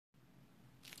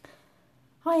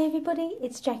Hi everybody,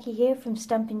 it's Jackie here from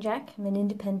Stampingjack. I'm an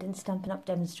independent Stampin' Up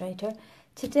demonstrator.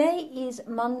 Today is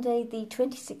Monday the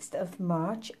 26th of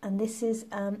March and this is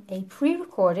a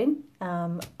pre-recording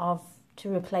to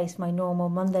replace my normal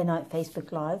Monday night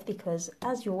Facebook Live, because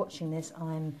as you're watching this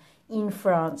I'm in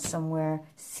France somewhere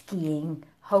skiing,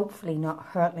 hopefully not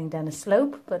hurtling down a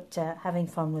slope, but having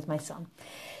fun with my son.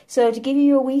 So to give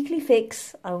you a weekly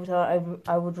fix, I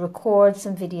would record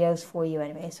some videos for you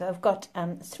anyway. So I've got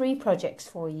 3 projects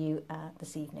for you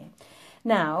this evening.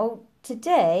 Now,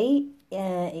 today,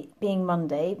 it being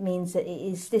Monday, means that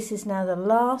this is now the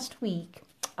last week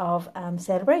of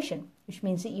Saleabration, which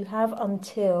means that you have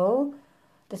until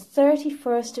the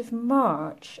 31st of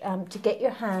March to get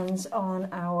your hands on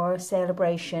our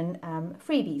Saleabration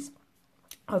freebies.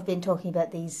 I've been talking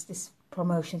about this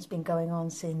promotion's been going on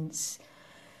since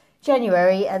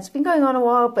January, and it's been going on a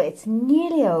while, but it's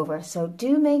nearly over, so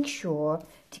do make sure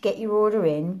to get your order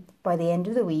in by the end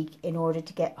of the week in order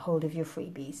to get hold of your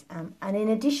freebies. And in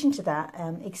addition to that,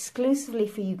 exclusively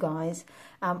for you guys,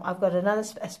 I've got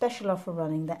a special offer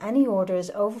running that any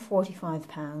orders over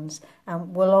 £45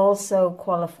 will also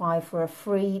qualify for a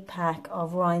free pack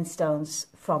of rhinestones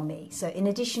from me. So in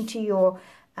addition to your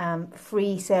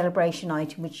free Saleabration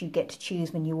item, which you get to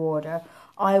choose when you order,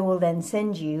 I will then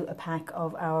send you a pack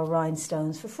of our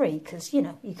rhinestones for free, because, you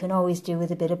know, you can always do with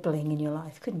a bit of bling in your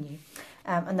life, couldn't you?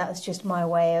 And that was just my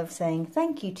way of saying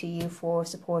thank you to you for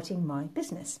supporting my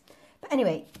business. But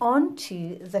anyway, on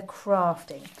to the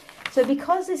crafting. So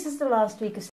because this is the last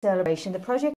week of Saleabration, the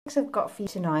projects I've got for you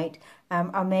tonight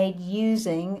are made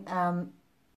using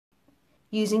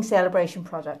Saleabration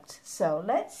products. So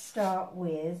let's start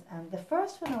with, the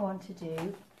first one I want to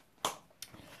do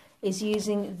is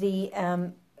using the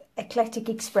Eclectic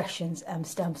Expressions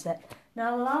stamp set.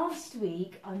 Now last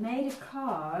week I made a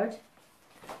card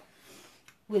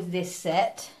with this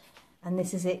set, and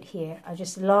this is it here. I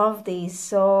just love these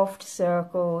soft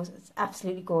circles, it's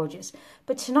absolutely gorgeous.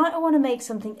 But tonight I want to make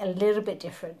something a little bit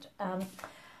different.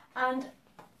 And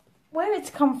where it's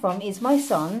come from is my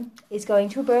son is going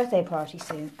to a birthday party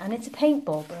soon, and it's a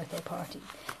paintball birthday party.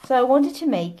 So I wanted to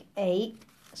make a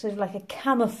sort of like a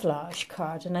camouflage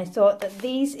card, and I thought that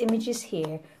these images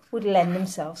here would lend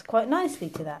themselves quite nicely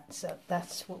to that. So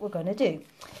that's what we're going to do.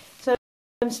 So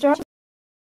I'm starting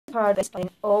the card by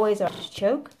always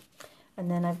artichoke,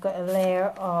 and then I've got a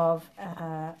layer of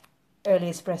early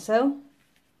espresso,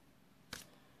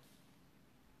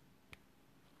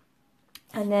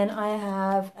 and then I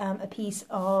have a piece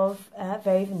of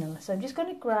very vanilla. So I'm just going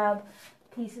to grab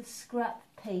a piece of scrap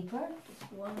paper.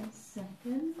 Just 1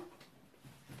 second.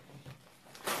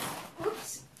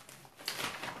 Oops.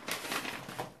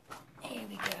 Here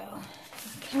we go.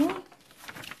 Okay.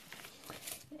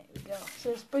 There we go. So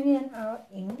let's bring in our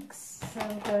inks. So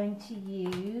I'm going to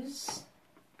use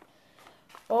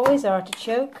always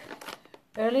artichoke,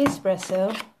 early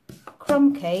espresso,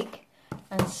 crumb cake,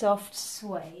 and soft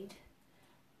suede.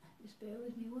 Just bear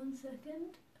with me 1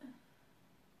 second.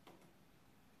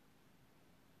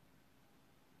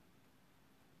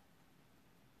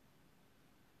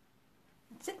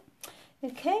 That's it.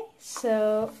 Okay,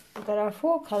 so we've got our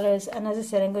 4 colours, and as I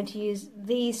said, I'm going to use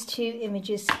these 2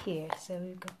 images here. So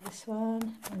we've got this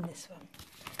one and this one.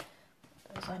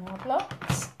 Put those on our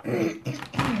blocks.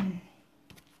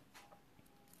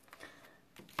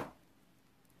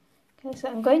 Okay, so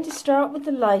I'm going to start with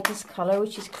the lightest colour,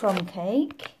 which is crumb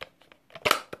cake.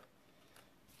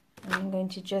 And I'm going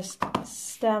to just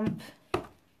stamp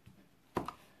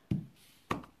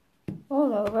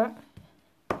all over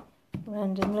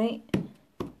randomly.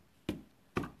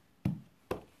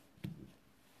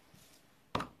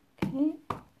 Okay,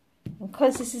 and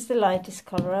because this is the lightest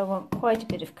colour, I want quite a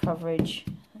bit of coverage.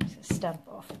 Let's just stamp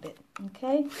off a bit.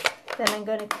 Okay, then I'm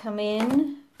going to come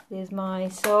in with my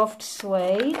soft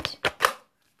suede.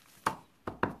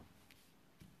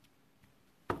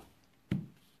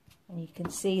 And you can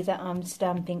see that I'm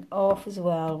stamping off as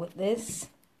well with this.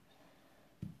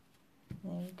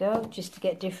 There you go, just to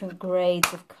get different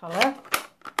grades of colour.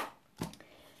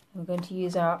 We're going to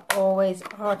use our always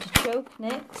artichoke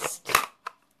next.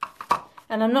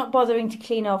 And I'm not bothering to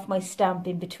clean off my stamp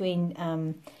in between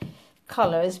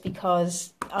colours,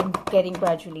 because I'm getting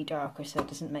gradually darker, so it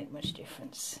doesn't make much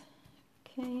difference.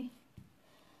 Okay.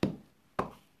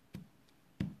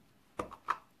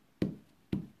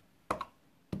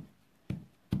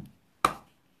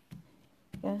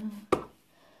 Yeah.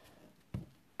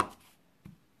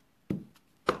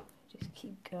 Just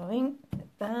keep going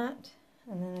with that,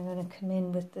 and then I'm going to come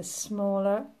in with the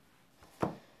smaller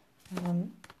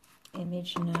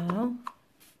image now.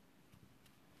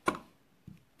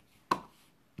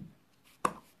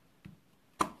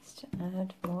 to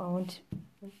add more. I want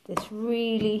this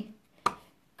really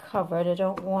covered. I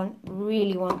don't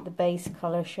really want the base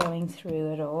colour showing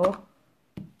through at all.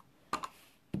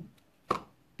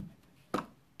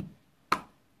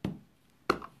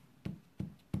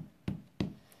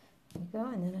 There we go,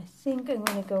 and then I think I'm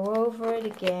going to go over it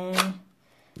again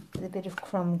with a bit of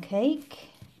crumb cake.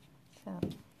 So,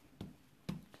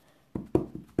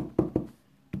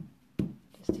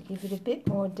 just to give it a bit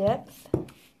more depth.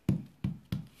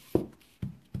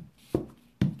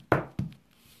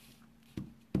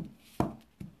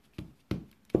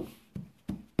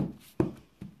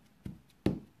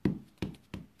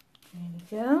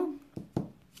 Go.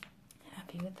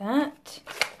 Happy with that.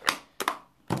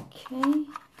 Okay.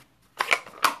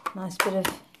 Nice bit of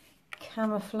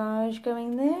camouflage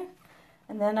going there.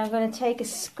 And then I'm going to take a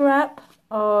scrap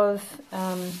of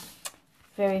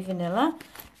Very Vanilla,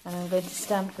 and I'm going to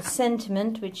stamp the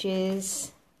sentiment, which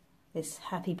is this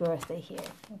happy birthday here.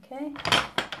 Okay.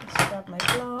 Let's grab my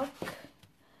block.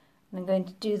 And I'm going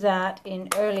to do that in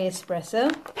early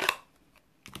espresso.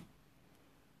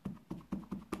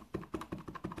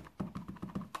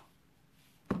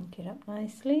 It up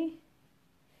nicely.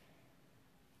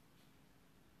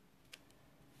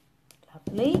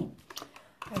 Lovely.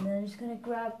 And then I'm just going to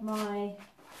grab my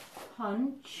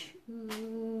punch.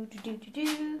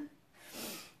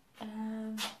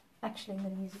 Actually, I'm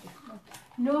going to use a different one.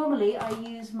 Normally I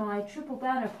use my triple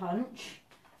banner punch,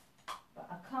 but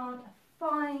I can't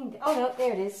find. Oh no,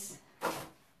 there it is.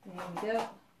 There we go.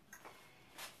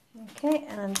 Okay,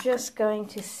 and I'm just going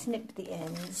to snip the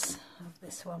ends of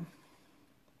this one.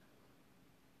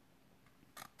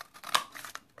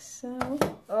 So,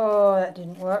 oh, that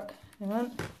didn't work. Hang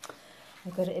on. I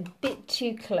got it a bit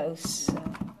too close. So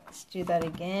let's do that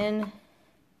again.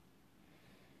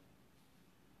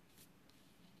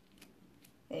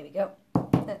 There we go.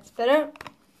 That's better.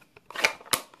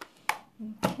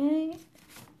 Okay.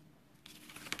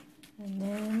 And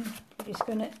then we're just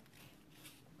going to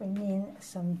bring in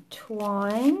some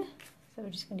twine. So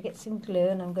we're just going to get some glue,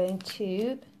 and I'm going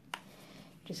to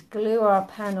just glue our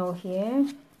panel here.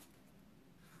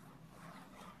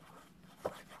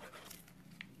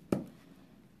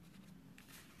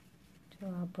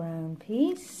 Our brown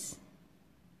piece.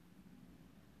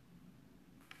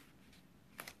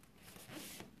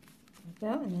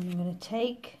 There we go, and then I'm going to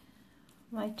take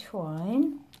my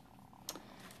twine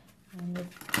and a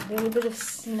little bit of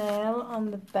snail on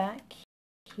the back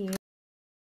here.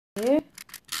 Okay.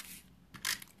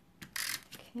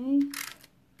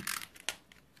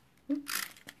 Oops.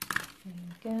 There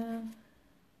we go.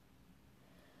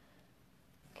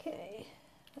 Okay,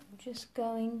 I'm just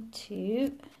going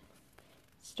to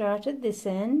start at this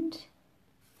end,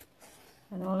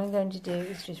 and all I'm going to do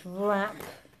is just wrap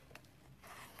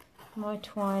my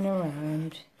twine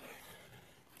around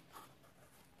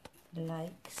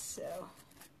like so.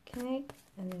 Okay,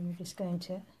 and then we're just going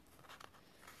to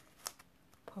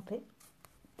pop it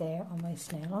there on my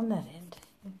snail on that end.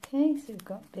 Okay, so we've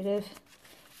got a bit of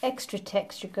extra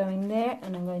texture going there,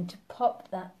 and I'm going to pop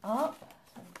that up.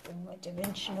 So bring my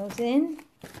dimensionals in.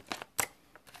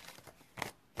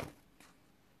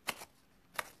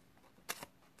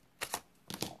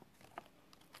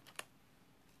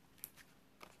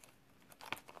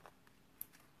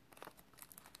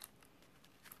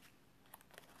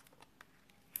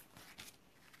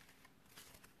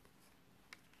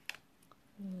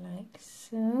 Like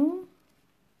so.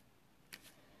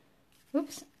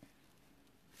 Oops.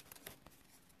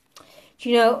 Do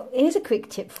you know, here's a quick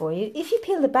tip for you. If you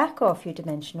peel the back off your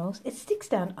dimensionals, it sticks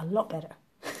down a lot better.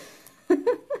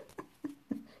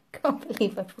 Can't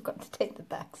believe I forgot to take the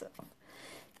backs off.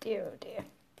 Dear, oh dear.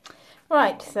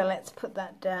 Right, so let's put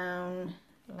that down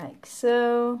like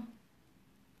so.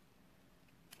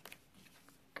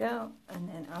 Go, and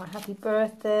then our happy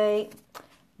birthday.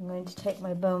 I'm going to take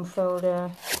my bone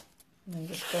folder, and I'm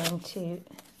just going to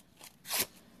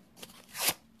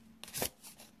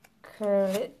curl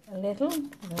it a little.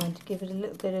 I'm going to give it a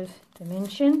little bit of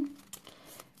dimension.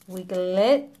 Wiggle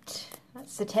it.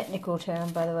 That's the technical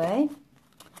term, by the way.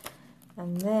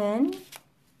 And then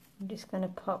I'm just going to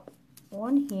pop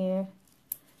one here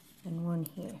and one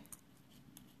here.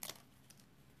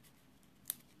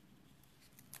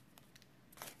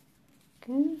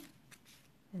 Good.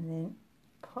 And then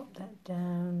pop that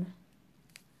down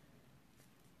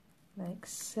like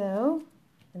so,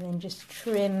 and then just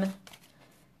trim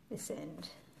this end.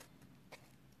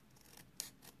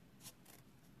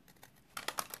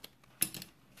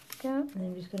 Go, and then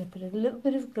I'm just going to put a little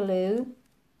bit of glue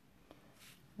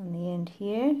on the end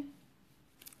here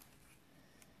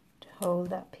to hold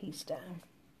that piece down.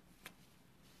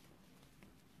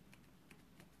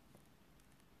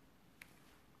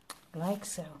 like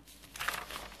so.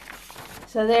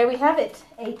 So there we have it,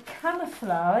 a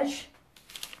camouflage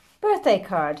birthday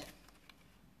card.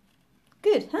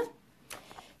 Good, huh?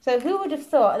 So who would have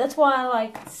thought? That's why I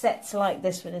like sets like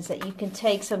this one, is that you can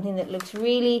take something that looks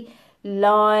really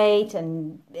light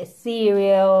and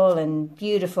ethereal and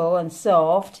beautiful and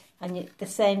soft, and the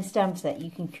same stamp set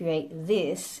you can create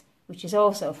this, which is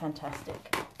also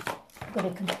fantastic. Got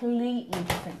a completely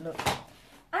different look.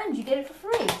 And you get it for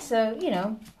free. So, you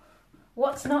know,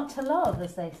 what's not to love,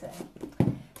 as they say.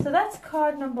 So that's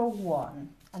card number 1.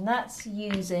 And that's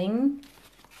using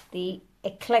the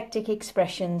Eclectic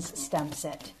Expressions stamp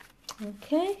set.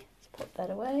 Okay, let's put that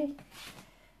away.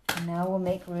 And now we'll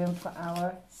make room for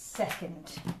our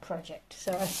second project.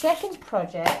 So our second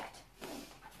project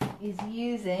is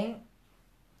using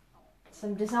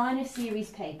some designer series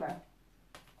paper.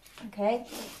 Okay,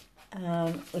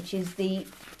 which is the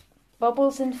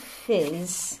Bubbles and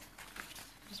Fizz.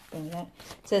 Just bring that.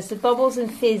 So it's the Bubbles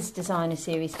and Fizz designer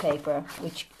series paper,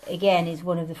 which again is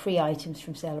one of the free items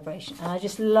from Saleabration. And I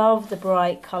just love the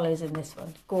bright colours in this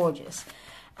one. Gorgeous.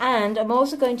 And I'm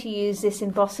also going to use this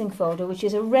embossing folder, which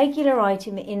is a regular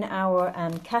item in our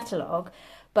catalogue.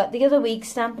 But the other week,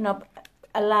 Stampin' Up!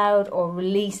 Allowed or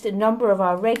released a number of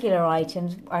our regular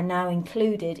items are now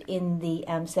included in the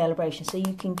Saleabration. So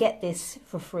you can get this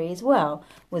for free as well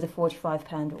with a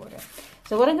 £45 order.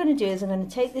 So what I'm going to do is I'm going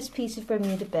to take this piece of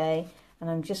Bermuda Bay and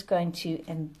I'm just going to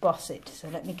emboss it. So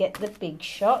let me get the big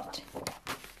shot.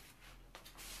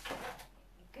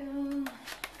 There we go.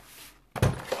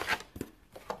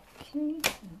 Okay.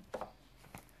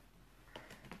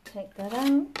 Take that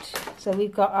out. So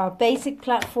we've got our basic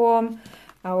platform,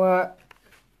 our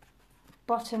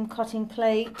bottom cutting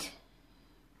plate.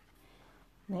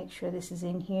 Make sure this is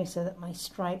in here so that my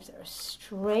stripes are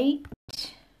straight.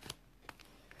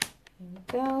 There we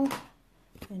go.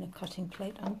 And a cutting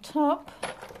plate on top.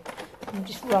 And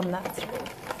just run that through.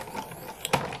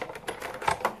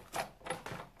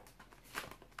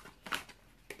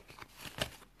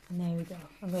 And there we go.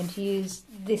 I'm going to use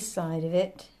this side of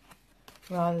it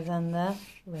rather than the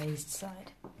raised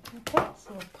side. Okay,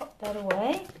 so we'll pop that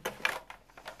away.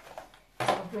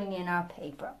 Bring in our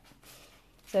paper.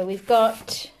 So we've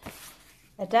got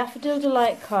a Daffodil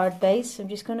Delight card base. So I'm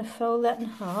just going to fold that in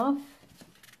half.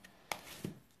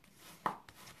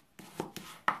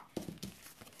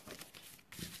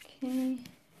 Okay. And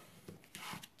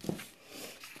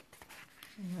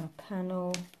our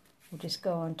panel will just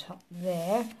go on top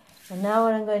there. And now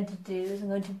what I'm going to do is I'm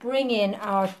going to bring in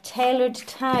our tailored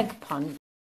tag punch,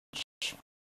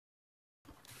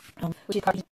 which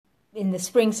is in the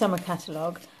spring summer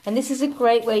catalogue, and this is a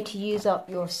great way to use up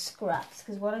your scraps,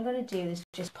 because what I'm going to do is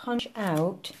just punch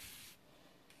out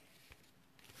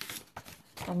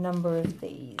a number of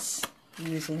these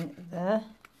using the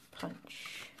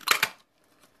punch.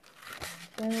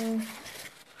 There we go.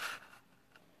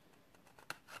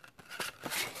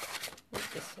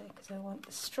 This way, because I want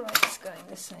the stripes going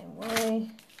the same way.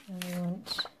 I'm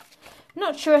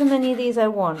not sure how many of these I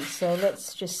want, so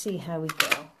let's just see how we go.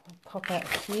 Pop out a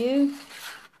few,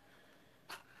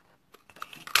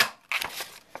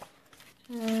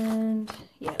 and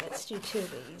yeah, let's do 2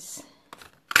 of these.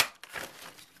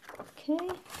 Okay,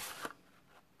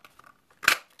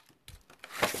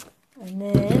 and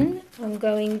then I'm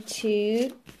going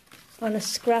to, on a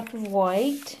scrap of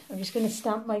white, I'm just going to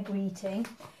stamp my greeting.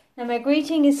 Now my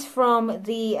greeting is from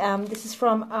the, this is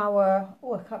from our,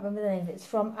 oh I can't remember the name of it, it's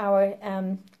from our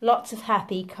Lots of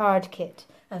Happy card kit,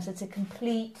 and so it's a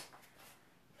complete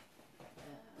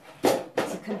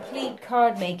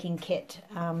card making kit.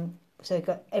 So you've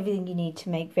got everything you need to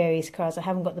make various cards. I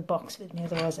haven't got the box with me,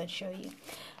 otherwise I'd show you.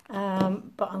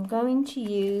 But I'm going to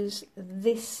use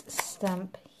this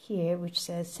stamp here, which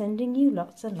says sending you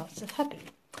lots and lots of happy.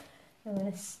 I'm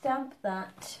going to stamp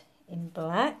that in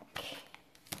black.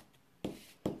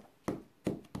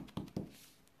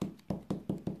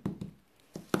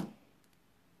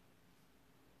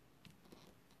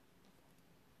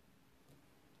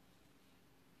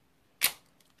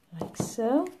 Like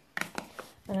so,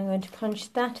 and I'm going to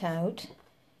punch that out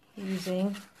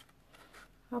using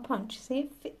our punch. See,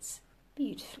 it fits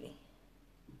beautifully.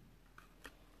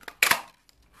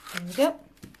 There we go.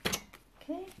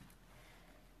 Okay,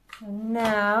 so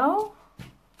now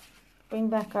bring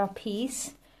back our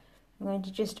piece. I'm going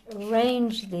to just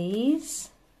arrange these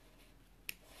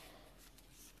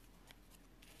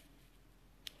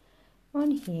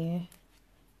on here.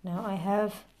 Now I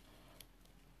have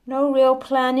no real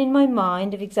plan in my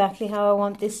mind of exactly how I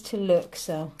want this to look,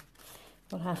 so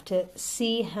we'll have to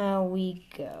see how we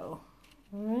go.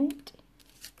 Alright,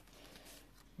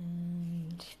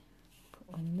 and put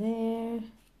one there,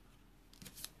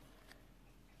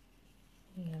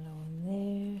 yellow one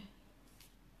there.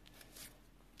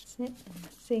 That's it. And I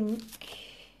think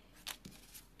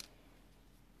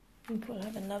we'll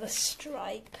have another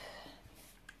stripe.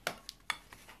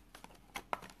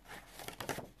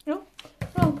 Oh,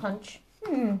 wrong punch.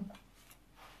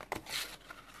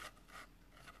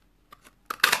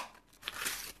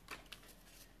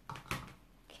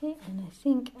 Okay, and I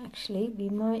think actually we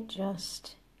might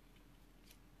just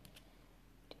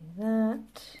do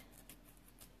that.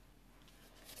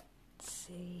 Let's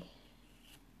see.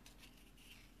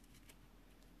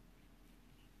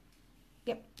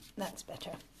 Yep, that's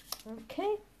better.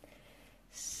 Okay,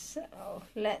 so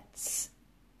let's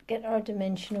get our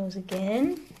dimensionals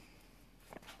again.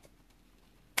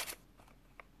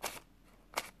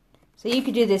 So you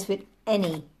could do this with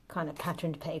any kind of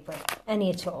patterned paper,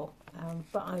 any at all.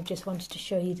 But I just wanted to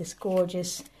show you this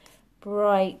gorgeous,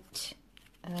 bright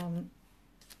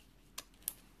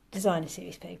designer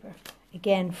series paper.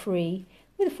 Again, free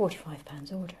with a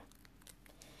 £45 order.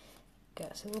 Go.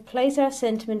 So we'll place our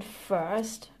sentiment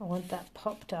first. I want that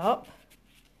popped up.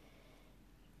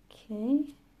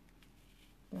 Okay,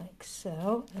 like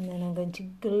so. And then I'm going to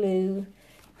glue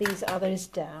these others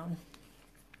down.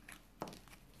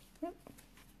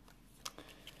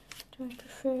 Do I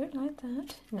prefer it like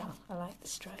that? No, I like the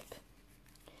stripe.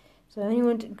 So I only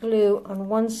want to glue on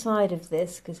one side of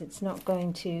this because it's not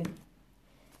going to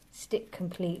stick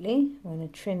completely. I'm going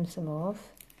to trim some off.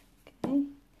 Okay,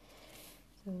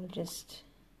 so we'll just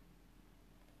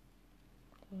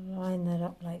line that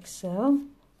up like so.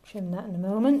 Trim that in a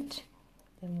moment.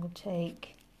 Then we'll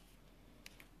take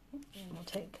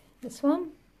this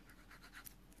one.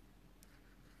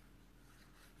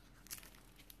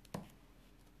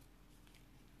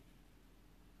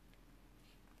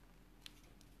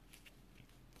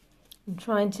 I'm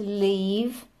trying to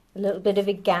leave a little bit of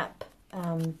a gap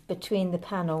between the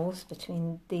panels,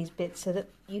 between these bits, so that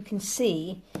you can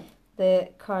see the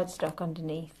cardstock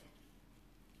underneath.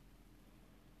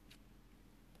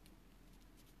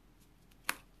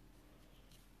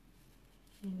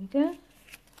 There we go.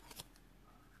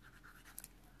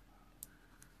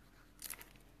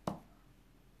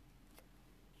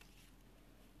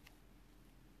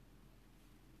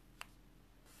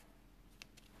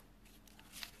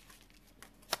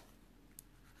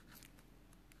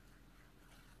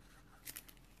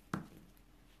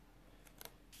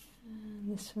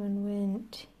 This one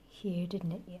went here,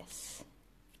 didn't it? Yes.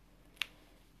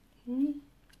 Okay.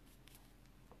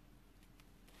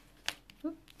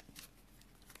 Oop.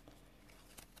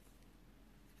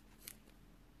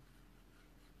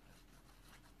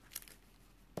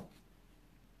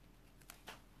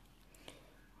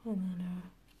 And then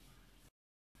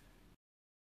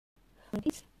our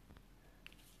piece.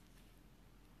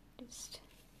 Just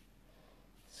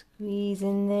squeeze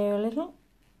in there a little.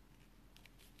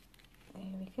 There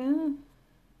we go.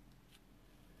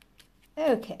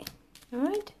 Okay, all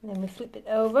right, and then we flip it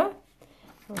over.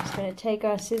 We're just going to take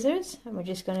our scissors and we're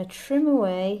just going to trim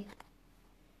away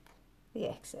the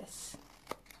excess.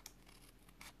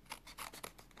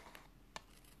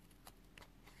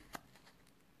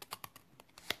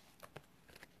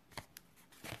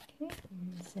 Okay,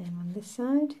 and the same on this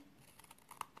side.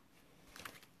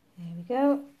 There we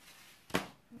go.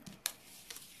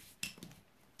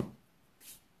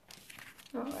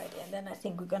 Alrighty, and then I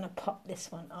think we're going to pop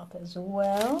this one up as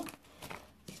well.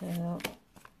 So,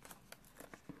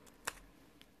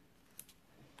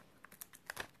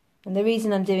 and the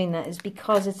reason I'm doing that is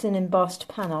because it's an embossed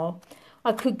panel.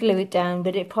 I could glue it down,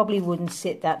 but it probably wouldn't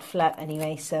sit that flat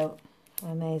anyway, so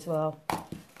I may as well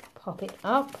pop it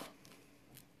up.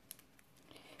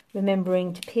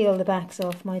 Remembering to peel the backs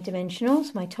off my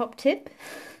dimensionals, my top tip.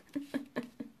 Here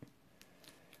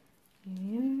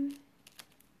we are.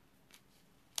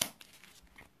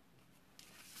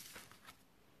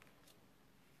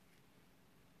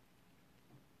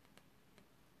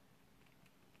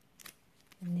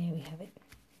 And there we have it.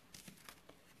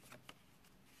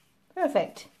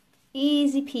 Perfect.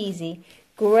 Easy peasy.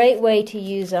 Great way to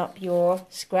use up your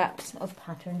scraps of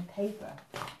patterned paper.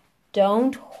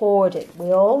 Don't hoard it.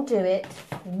 We all do it.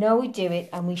 We know we do it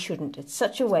and we shouldn't. It's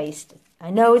such a waste.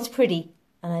 I know it's pretty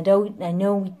and I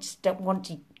know we just don't want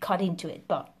to cut into it,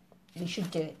 but we should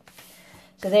do it.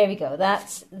 So there we go.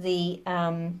 That's the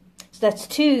so that's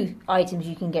two items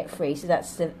you can get free. So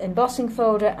that's the embossing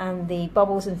folder and the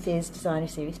Bubbles and Fizz Designer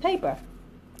Series paper.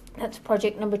 That's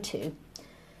project number 2.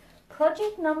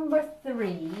 Project number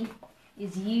 3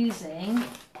 is using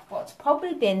what's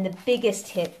probably been the biggest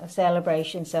hit of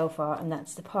Saleabration so far, and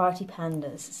that's the Party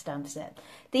Pandas stamp set.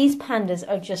 These pandas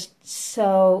are just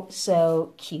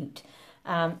so cute,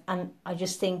 and I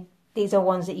just think these are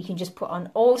ones that you can just put on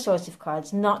all sorts of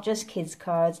cards, not just kids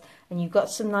cards, and you've got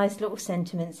some nice little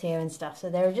sentiments here and stuff, so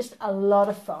they're just a lot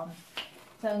of fun.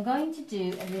 So I'm going to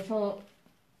do a little,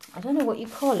 I don't know what you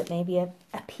call it, maybe a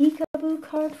peekaboo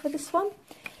card for this one.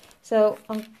 So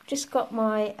I've just got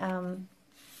my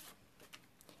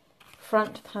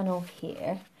front panel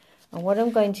here, and what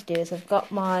I'm going to do is I've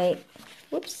got my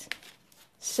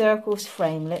circles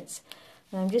framelits,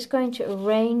 and I'm just going to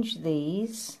arrange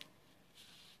these.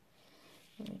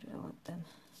 Where do I want them?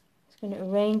 I'm just going to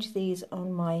arrange these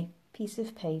on my piece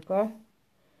of paper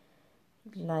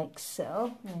like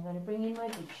so. And I'm going to bring in my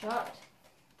big shot.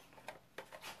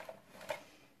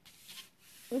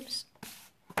 Oops.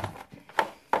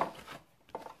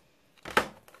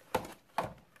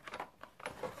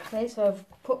 Okay, so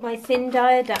I've put my thin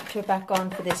die adapter back on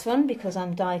for this one because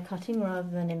I'm die cutting rather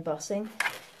than embossing.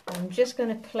 I'm just going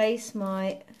to place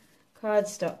my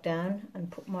cardstock down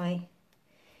and put my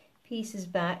pieces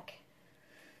back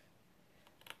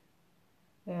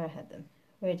where I had them.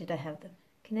 Where did I have them?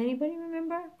 Can anybody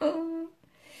remember?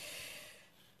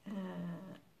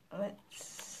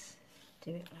 Let's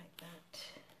do it like that.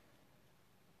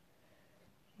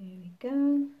 Here we go.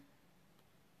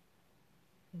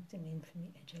 Move them in from the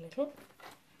edge a little.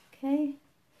 Okay.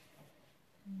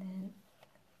 And then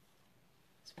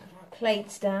let's put our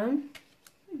plates down.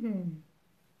 There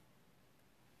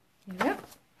we go.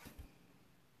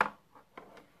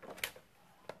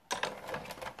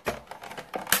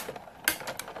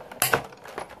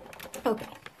 Okay.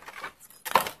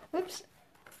 Whoops.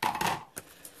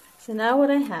 So now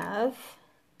what I have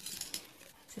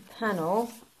is a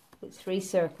panel with 3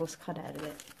 circles cut out of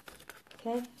it.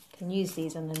 Okay, can use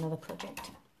these on another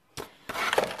project.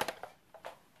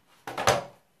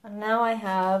 And now I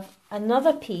have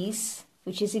another piece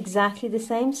which is exactly the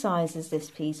same size as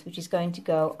this piece, which is going to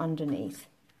go underneath.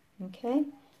 Okay.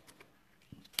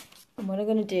 And what I'm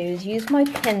going to do is use my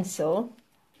pencil.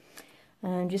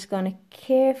 And I'm just going to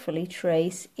carefully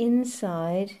trace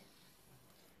inside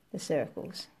the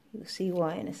circles. You'll see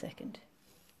why in a second.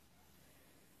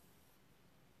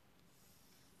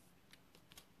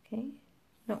 Okay,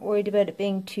 not worried about it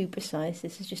being too precise.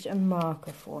 This is just a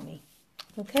marker for me.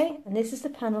 Okay, and this is the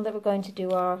panel that we're going to do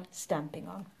our stamping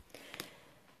on.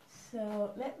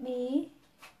 So let me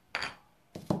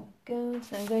go.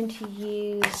 So I'm going to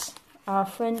use our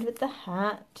friend with the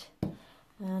hat.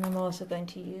 And I'm also going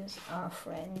to use our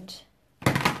friend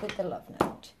with the love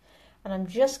note. And I'm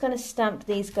just going to stamp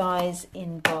these guys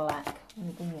in black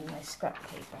using my scrap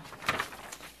paper.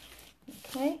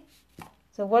 Okay,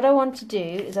 so what I want to do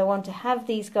is I want to have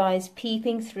these guys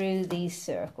peeping through these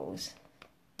circles.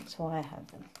 That's why I have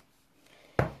them.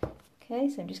 Okay,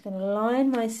 so I'm just going to line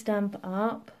my stamp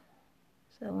up.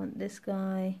 So I want this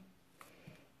guy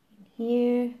in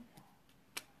here.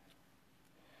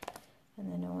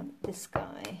 And then I want this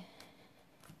guy.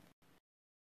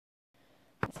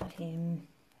 Let's have him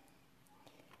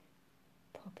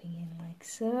popping in like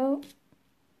so.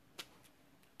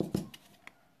 There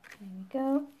we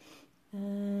go.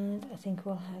 And I think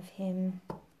we'll have him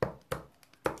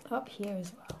up here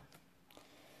as well.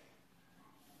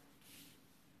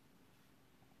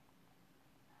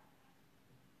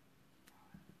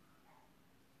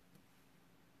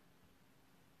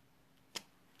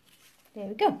 There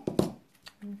we go.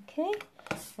 Okay,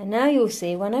 and now you'll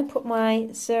see when I put my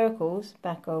circles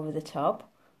back over the top,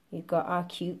 we've got our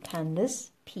cute pandas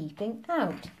peeping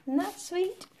out. Isn't that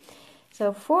sweet?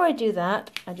 So before I do that,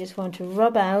 I just want to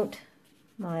rub out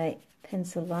my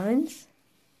pencil lines.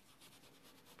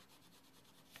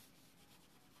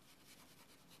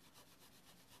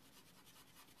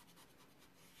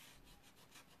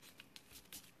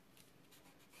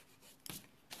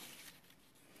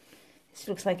 This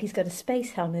looks like he's got a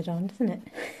space helmet on, doesn't it?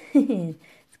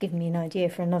 It's giving me an idea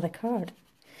for another card.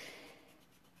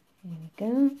 Here we go.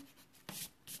 And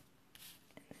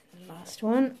then the last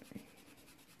one.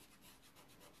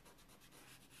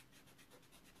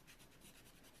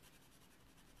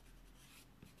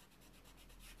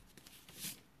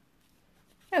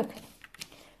 Okay.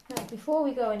 Now, before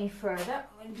we go any further,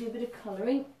 I'm going to do a bit of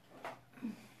colouring.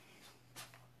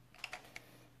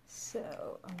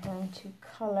 So I'm going to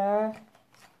colour.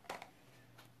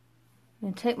 I'm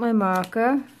going to take my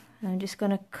marker and I'm just going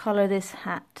to colour this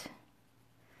hat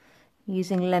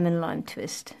using lemon lime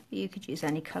twist. You could use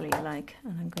any colour you like,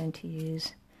 and I'm going to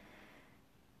use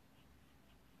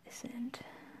this end.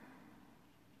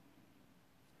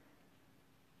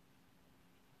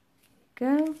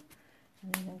 go.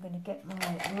 And then I'm going to get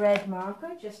my red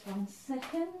marker, just 1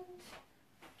 second.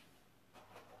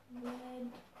 Red.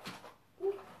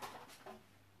 Ooh.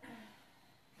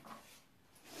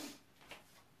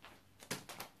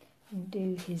 And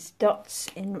do his dots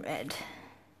in red.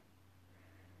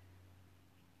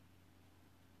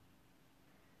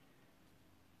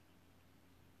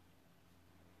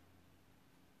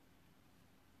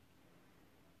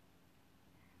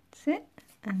 That's it.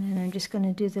 And then I'm just going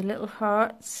to do the little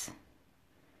hearts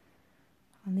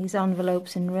on these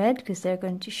envelopes in red because they're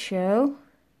going to show.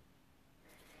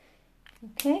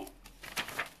 Okay,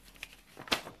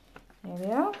 there we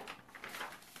are.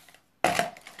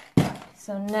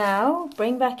 So now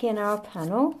bring back in our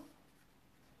panel.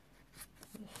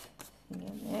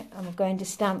 I'm going to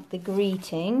stamp the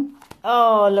greeting.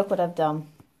 Oh, look what I've done.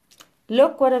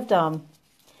 Look what I've done.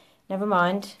 Never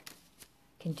mind,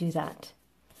 I can do that.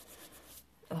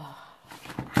 Oh,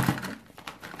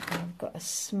 I've got a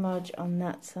smudge on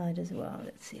that side as well.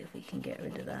 Let's see if we can get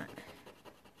rid of that.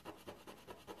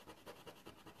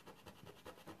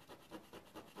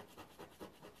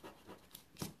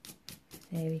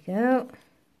 There we go.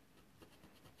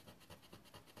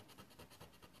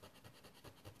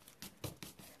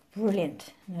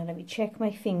 Brilliant. Now let me check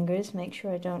my fingers, make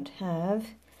sure I don't have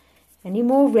any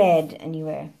more red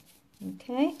anywhere.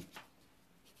 Okay.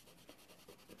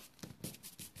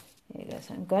 There you go.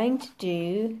 So I'm going to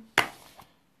do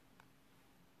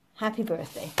happy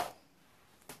birthday.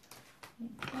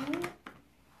 Okay.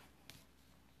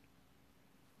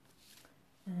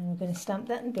 And we're going to stamp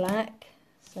that in black.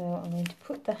 So I'm going to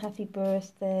put the happy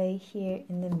birthday here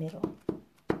in the middle.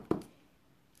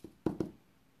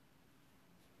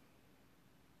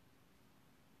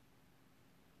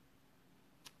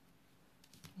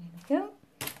 There we go.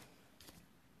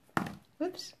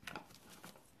 Oops.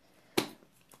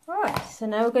 Alright, so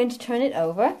now we're going to turn it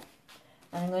over.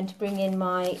 And I'm going to bring in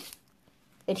my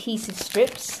adhesive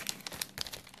strips.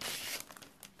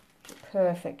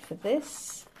 Perfect for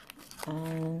this.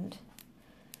 And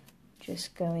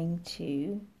just going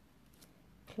to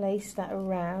place that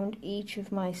around each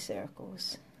of my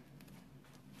circles.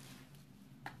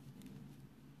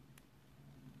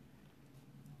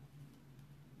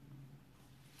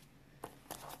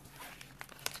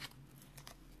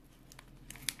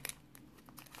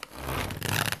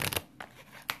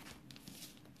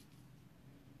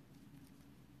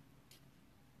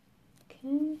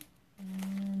 Okay,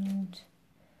 and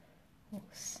I'll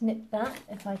snip that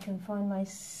if I can find my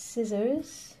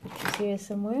scissors, which is here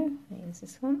somewhere. I use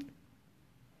this one.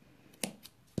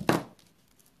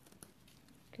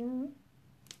 Go.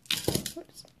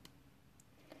 Oops.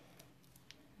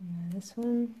 And this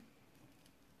one.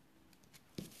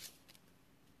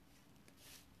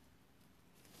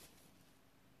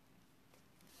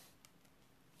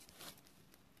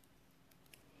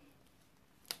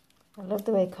 I love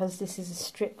the way, because this is a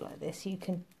strip like this, you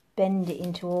can bend it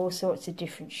into all sorts of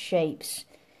different shapes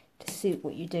to suit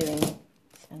what you're doing.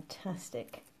 It's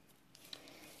fantastic.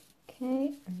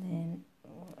 Okay, and then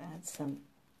we'll add some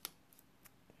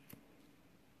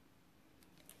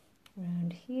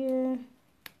around here.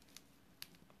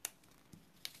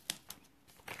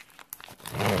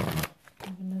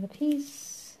 Have another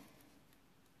piece.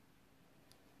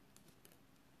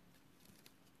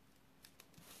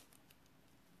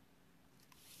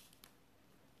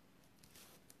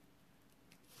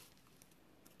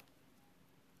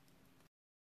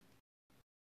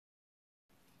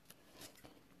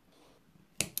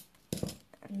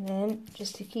 And then,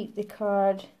 just to keep the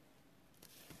card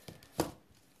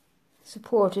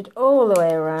supported all the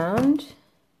way around,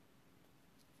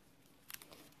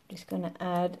 I'm just going to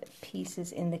add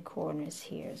pieces in the corners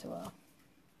here as well.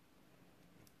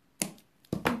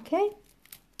 Okay,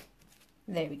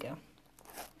 there we go.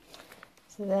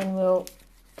 So then we'll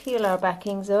peel our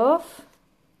backings off.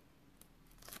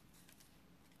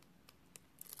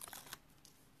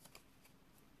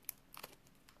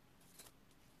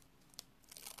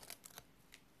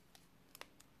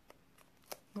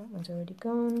 That one's already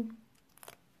gone.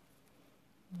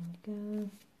 There we go.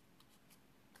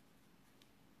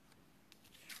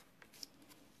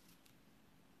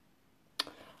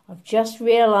 I've just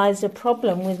realised a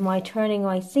problem with my turning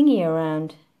my thingy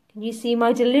around. Can you see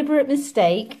my deliberate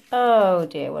mistake? Oh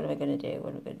dear, what am I going to do?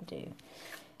 What am I going to do?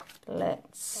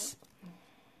 Let's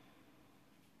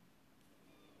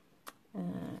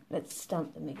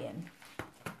stamp them again.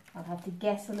 I'll have to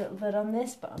guess a little bit on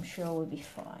this, but I'm sure we'll be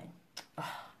fine.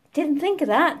 Oh, didn't think of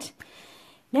that.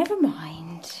 Never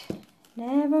mind.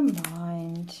 Never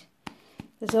mind.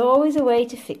 There's always a way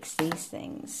to fix these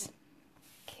things.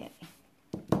 Okay.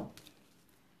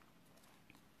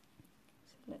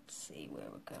 see where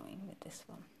we're going with this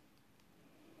one.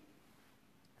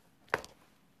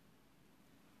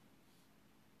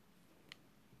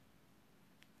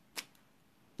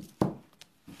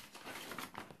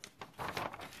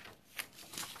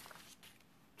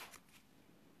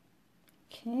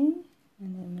 Okay,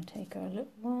 and then we'll take our little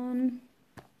one.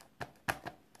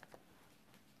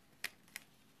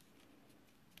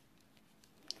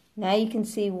 Now you can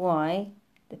see why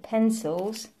the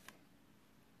pencil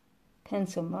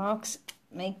marks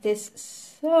make this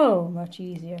so much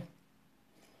easier.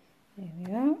 There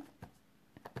we are.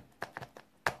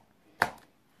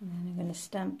 And then I'm going to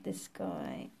stamp this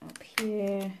guy up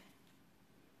here,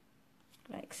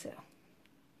 like so.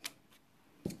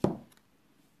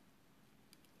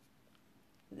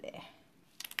 There.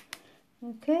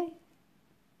 Okay.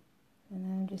 And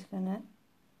then I'm just going to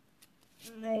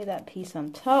lay that piece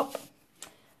on top.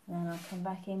 And then I'll come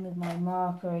back in with my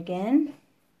marker again.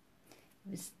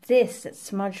 It was this that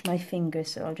smudged my finger,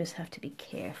 so I'll just have to be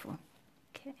careful.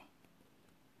 Okay.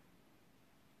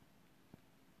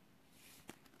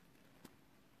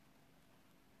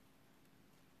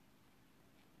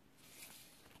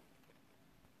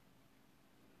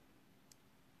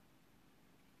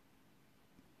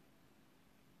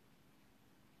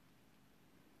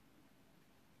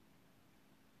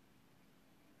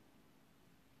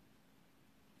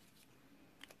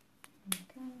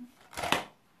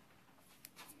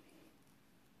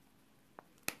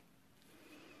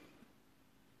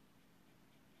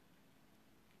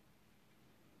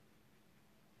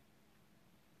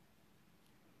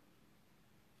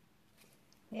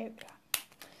 There we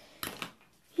go.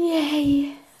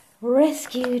 Yay!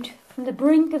 Rescued from the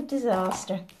brink of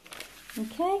disaster.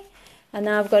 Okay, and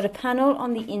now I've got a panel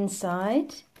on the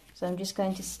inside, so I'm just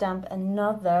going to stamp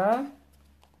another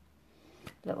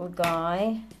little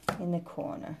guy in the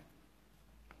corner.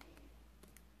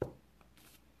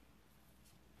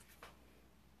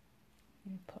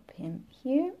 Pop him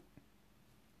here.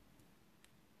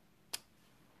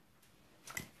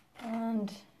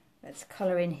 And let's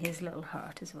colour in his little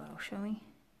heart as well, shall we?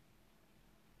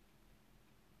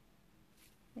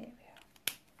 There we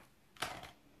are.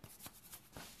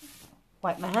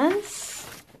 Wipe my hands.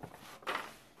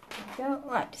 There we go.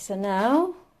 Right, so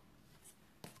now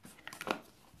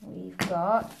we've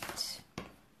got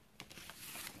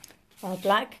our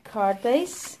black card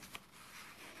base.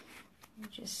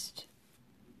 Just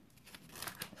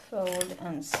fold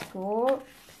and score.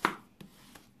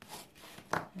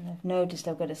 And I've noticed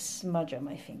I've got a smudge on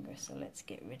my finger, so let's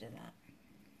get rid of that.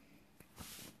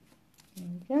 There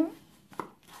we go.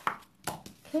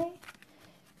 Okay,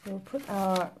 so we'll put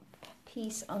our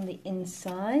piece on the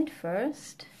inside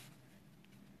first.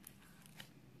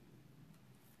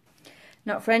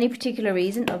 Not for any particular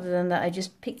reason other than that I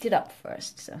just picked it up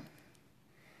first, so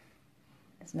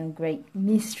there's no great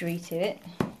mystery to it,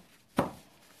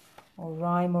 or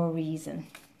rhyme or reason.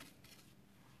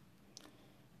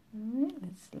 Alright,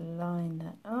 let's line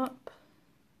that up.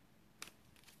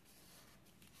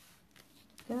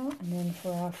 Go. And then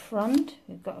for our front,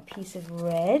 we've got a piece of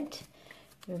red.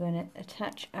 We're going to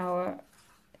attach our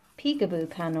peekaboo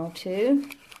panel to.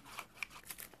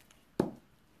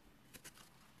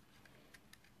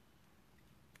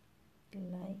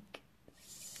 Like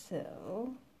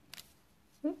so.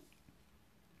 There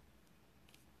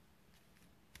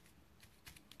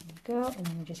we go. And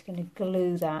then we're just going to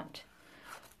glue that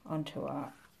onto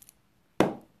our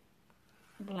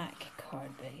black card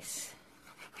base.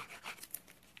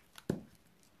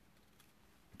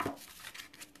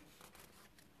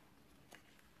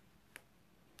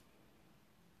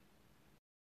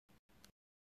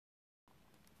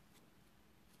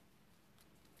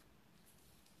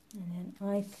 And then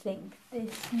I think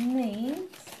this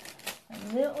needs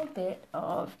a little bit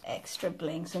of extra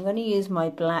bling. So I'm going to use my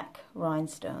black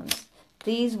rhinestones.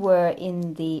 These were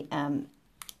in the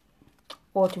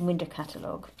autumn-winter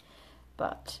catalogue,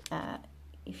 but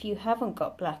if you haven't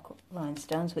got black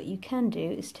rhinestones, what you can do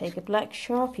is take a black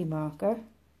Sharpie marker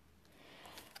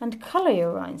and colour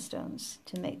your rhinestones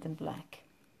to make them black.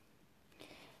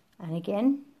 And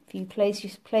again, if you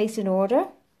place an order,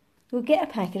 you'll get a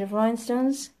packet of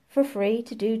rhinestones for free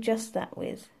to do just that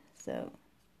with. So,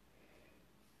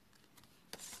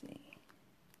 let's see,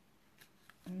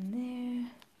 and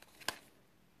there,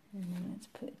 and then let's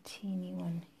put a teeny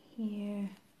one here,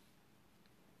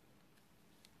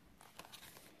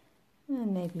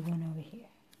 and maybe one over here.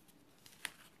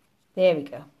 There we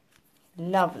go.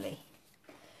 Lovely.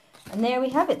 And there we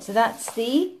have it. So that's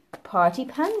the Party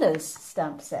Pandas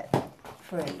stamp set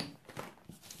free.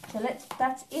 So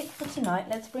that's it for tonight.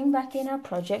 Let's bring back in our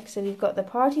project. So we've got the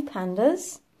Party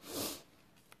Pandas,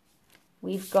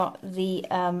 We've got the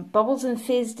Bubbles and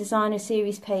Fizz Designer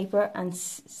Series paper and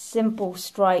Simple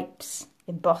Stripes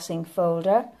embossing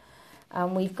folder.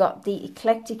 And we've got the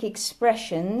Eclectic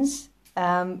Expressions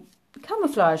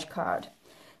camouflage card.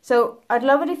 So I'd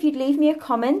love it if you'd leave me a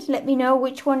comment. Let me know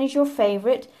which one is your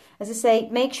favourite. As I say,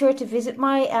 make sure to visit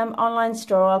my online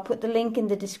store. I'll put the link in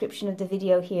the description of the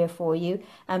video here for you.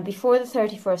 And before the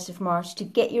 31st of March to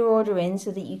get your order in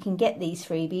so that you can get these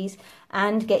freebies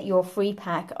and get your free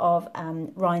pack of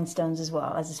rhinestones as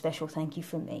well as a special thank you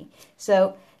from me.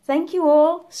 So thank you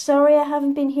all. Sorry I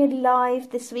haven't been here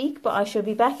live this week, but I shall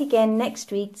be back again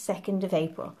next week, 2nd of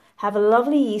April. Have a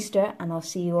lovely Easter and I'll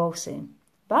see you all soon.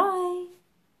 Bye.